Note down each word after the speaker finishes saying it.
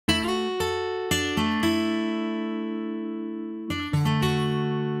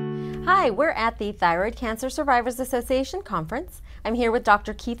Hi, we're at the Thyroid Cancer Survivors Association conference. I'm here with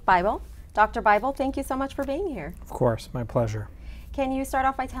Dr. Keith Bible. Dr. Bible, thank you so much for being here. Of course, my pleasure. Can you start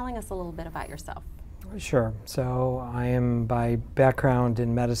off by telling us a little bit about yourself? Sure. So I am by background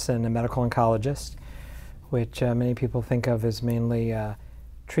in medicine a medical oncologist, which many people think of as mainly a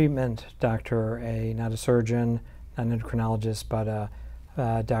treatment doctor, not a surgeon, not an endocrinologist, but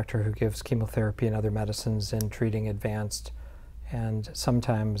a doctor who gives chemotherapy and other medicines in treating advanced and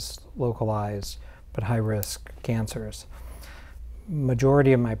sometimes localized but high-risk cancers.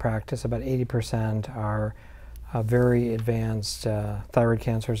 Majority of my practice, about 80%, are very advanced thyroid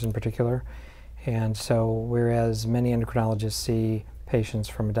cancers in particular. And so whereas many endocrinologists see patients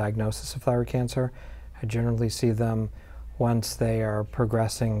from a diagnosis of thyroid cancer, I generally see them once they are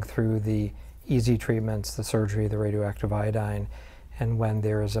progressing through the easy treatments, the surgery, the radioactive iodine, and when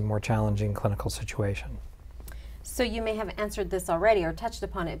there is a more challenging clinical situation. So you may have answered this already or touched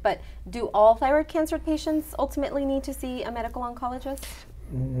upon it, but do all thyroid cancer patients ultimately need to see a medical oncologist?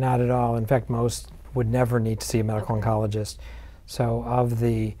 Not at all. In fact, most would never need to see a medical oncologist. So of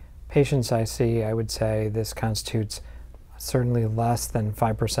the patients I see, I would say this constitutes certainly less than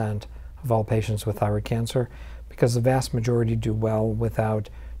 5% of all patients with thyroid cancer, because the vast majority do well without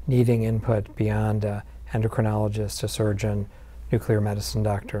needing input beyond an endocrinologist, a surgeon, nuclear medicine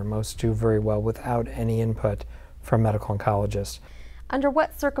doctor. Most do very well without any input from medical oncologists. Under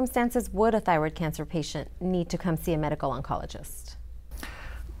what circumstances would a thyroid cancer patient need to come see a medical oncologist?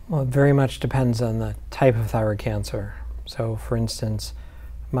 Well, it very much depends on the type of thyroid cancer. So, for instance,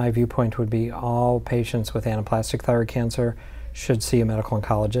 my viewpoint would be all patients with anaplastic thyroid cancer should see a medical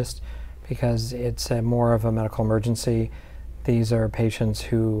oncologist because it's more of a medical emergency. These are patients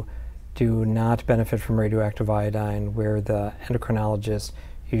who do not benefit from radioactive iodine, where the endocrinologist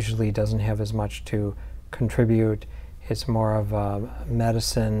usually doesn't have as much to contribute. It's more of a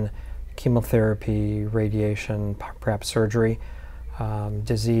medicine, chemotherapy, radiation, perhaps surgery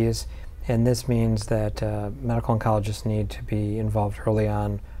disease. And this means that medical oncologists need to be involved early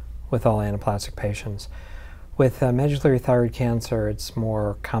on with all anaplastic patients. With medullary thyroid cancer, it's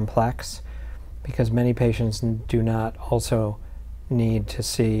more complex because many patients do not also need to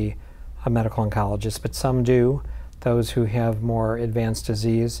see a medical oncologist, but some do. Those who have more advanced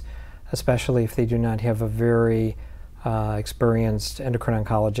disease, especially if they do not have a very experienced endocrine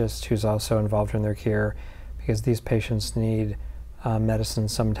oncologist who's also involved in their care, because these patients need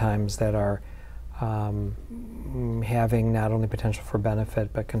medicines sometimes that are having not only potential for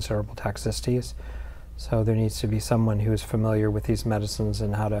benefit but considerable toxicities. So there needs to be someone who is familiar with these medicines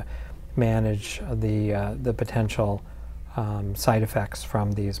and how to manage the potential side effects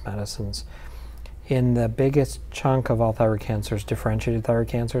from these medicines. In the biggest chunk of all thyroid cancers, differentiated thyroid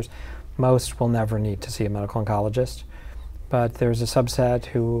cancers, most will never need to see a medical oncologist, but there's a subset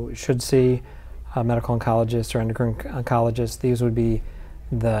who should see a medical oncologist or endocrine oncologist. These would be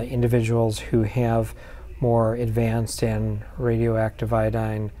the individuals who have more advanced and radioactive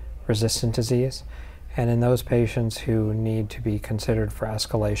iodine resistant disease, and in those patients who need to be considered for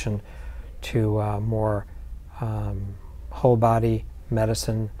escalation to more whole body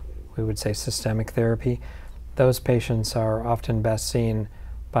medicine, we would say systemic therapy, those patients are often best seen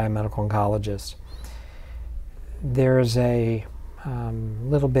by a medical oncologist. There's a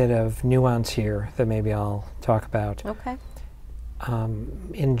little bit of nuance here that maybe I'll talk about. Okay.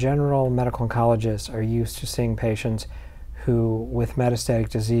 In general, medical oncologists are used to seeing patients who, with metastatic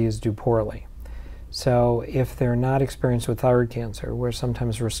disease, do poorly. So if they're not experienced with thyroid cancer, where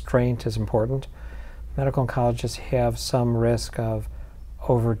sometimes restraint is important, medical oncologists have some risk of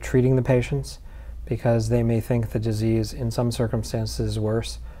over-treating the patients because they may think the disease in some circumstances is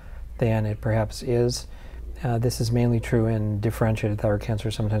worse than it perhaps is. This is mainly true in differentiated thyroid cancer,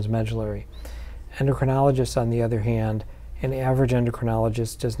 sometimes medullary. Endocrinologists, on the other hand, an average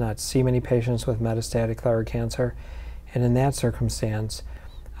endocrinologist does not see many patients with metastatic thyroid cancer, and in that circumstance,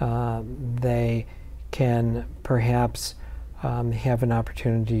 they can perhaps have an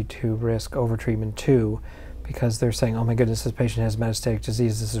opportunity to risk overtreatment too, because they're saying, oh my goodness, this patient has metastatic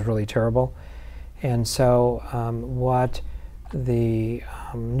disease, this is really terrible. And so what the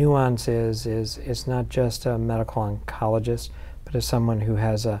nuance is it's not just a medical oncologist, but as someone who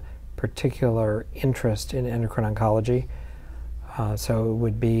has a particular interest in endocrine oncology. So it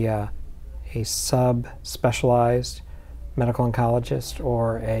would be a sub-specialized medical oncologist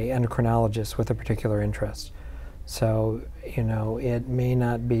or a endocrinologist with a particular interest. So, you know, it may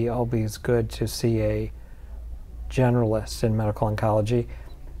not be always good to see a generalist in medical oncology.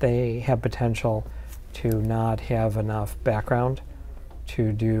 They have potential to not have enough background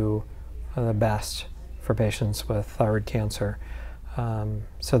to do the best for patients with thyroid cancer.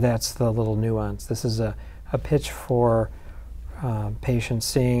 So that's the little nuance. This is a pitch for patients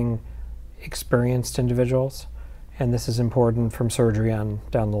seeing experienced individuals, and this is important from surgery on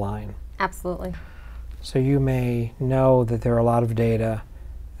down the line. Absolutely. So you may know that there are a lot of data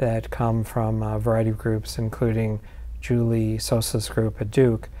that come from a variety of groups, including Julie Sosa's group at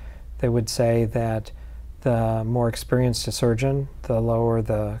Duke, that would say that the more experienced a surgeon, the lower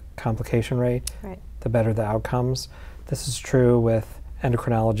the complication rate, Right. the better the outcomes. This is true with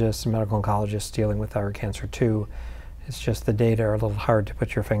endocrinologists and medical oncologists dealing with thyroid cancer too. It's just the data are a little hard to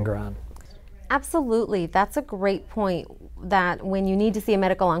put your finger on. Absolutely. That's a great point, that when you need to see a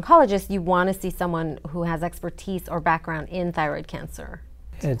medical oncologist, you want to see someone who has expertise or background in thyroid cancer.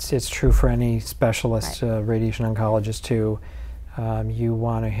 It's true for any specialist, Right. radiation oncologist too. You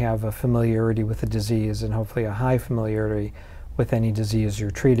want to have a familiarity with the disease and hopefully a high familiarity with any disease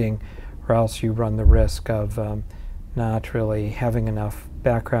you're treating, or else you run the risk of not really having enough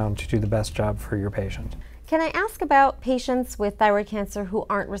background to do the best job for your patient. Can I ask about patients with thyroid cancer who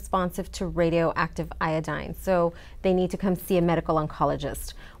aren't responsive to radioactive iodine, so they need to come see a medical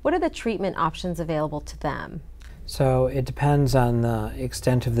oncologist? What are the treatment options available to them? So it depends on the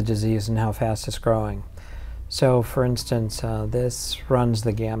extent of the disease and how fast it's growing. So for instance, this runs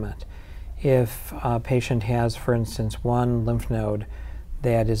the gamut. If a patient has, for instance, one lymph node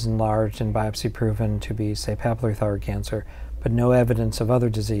that is enlarged and biopsy proven to be, say, papillary thyroid cancer, but no evidence of other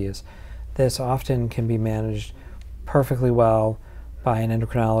disease, this often can be managed perfectly well by an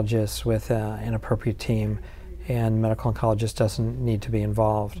endocrinologist with an appropriate team, and medical oncologist doesn't need to be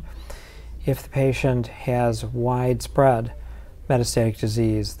involved. If the patient has widespread metastatic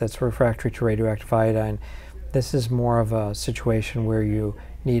disease that's refractory to radioactive iodine, this is more of a situation where you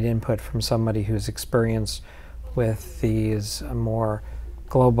need input from somebody who's experienced with these more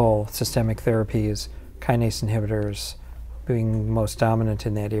global systemic therapies, kinase inhibitors being most dominant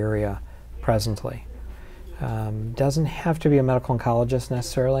in that area presently. Doesn't have to be a medical oncologist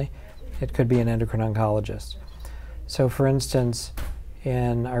necessarily. It could be an endocrine oncologist. So for instance,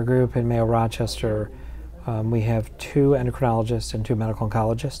 in our group in Mayo Rochester, we have 2 endocrinologists and 2 medical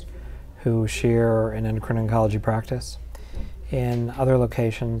oncologists who share an endocrine oncology practice. In other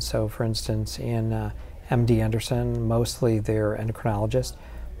locations, so for instance in MD Anderson, mostly they're endocrinologists,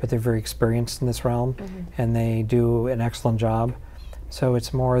 but they're very experienced in this realm, and they do an excellent job. So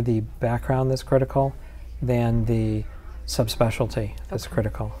it's more the background that's critical than the subspecialty that's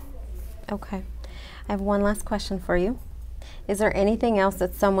critical. Okay. I have one last question for you. Is there anything else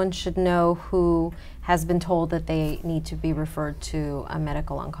that someone should know who has been told that they need to be referred to a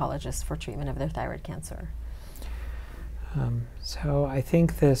medical oncologist for treatment of their thyroid cancer? So I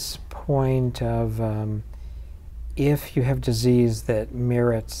think this point of if you have disease that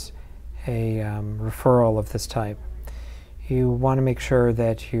merits a referral of this type, you want to make sure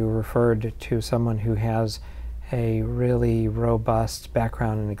that you referred to someone who has a really robust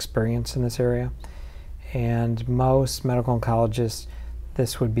background and experience in this area. And most medical oncologists,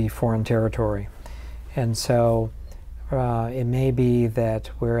 this would be foreign territory. And so it may be that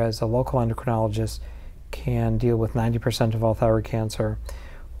whereas a local endocrinologist can deal with 90% of all thyroid cancer,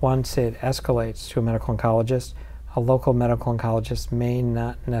 once it escalates to a medical oncologist, a local medical oncologist may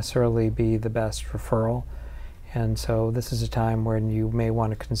not necessarily be the best referral. And so this is a time when you may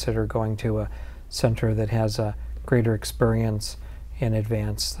want to consider going to a center that has a greater experience in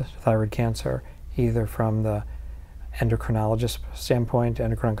advanced thyroid cancer, either from the endocrinologist standpoint,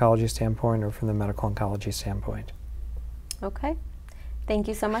 endocrine oncology standpoint, or from the medical oncology standpoint. Okay. Thank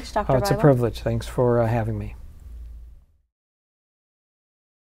you so much, Dr. Oh, it's a Bible. privilege. Thanks for having me.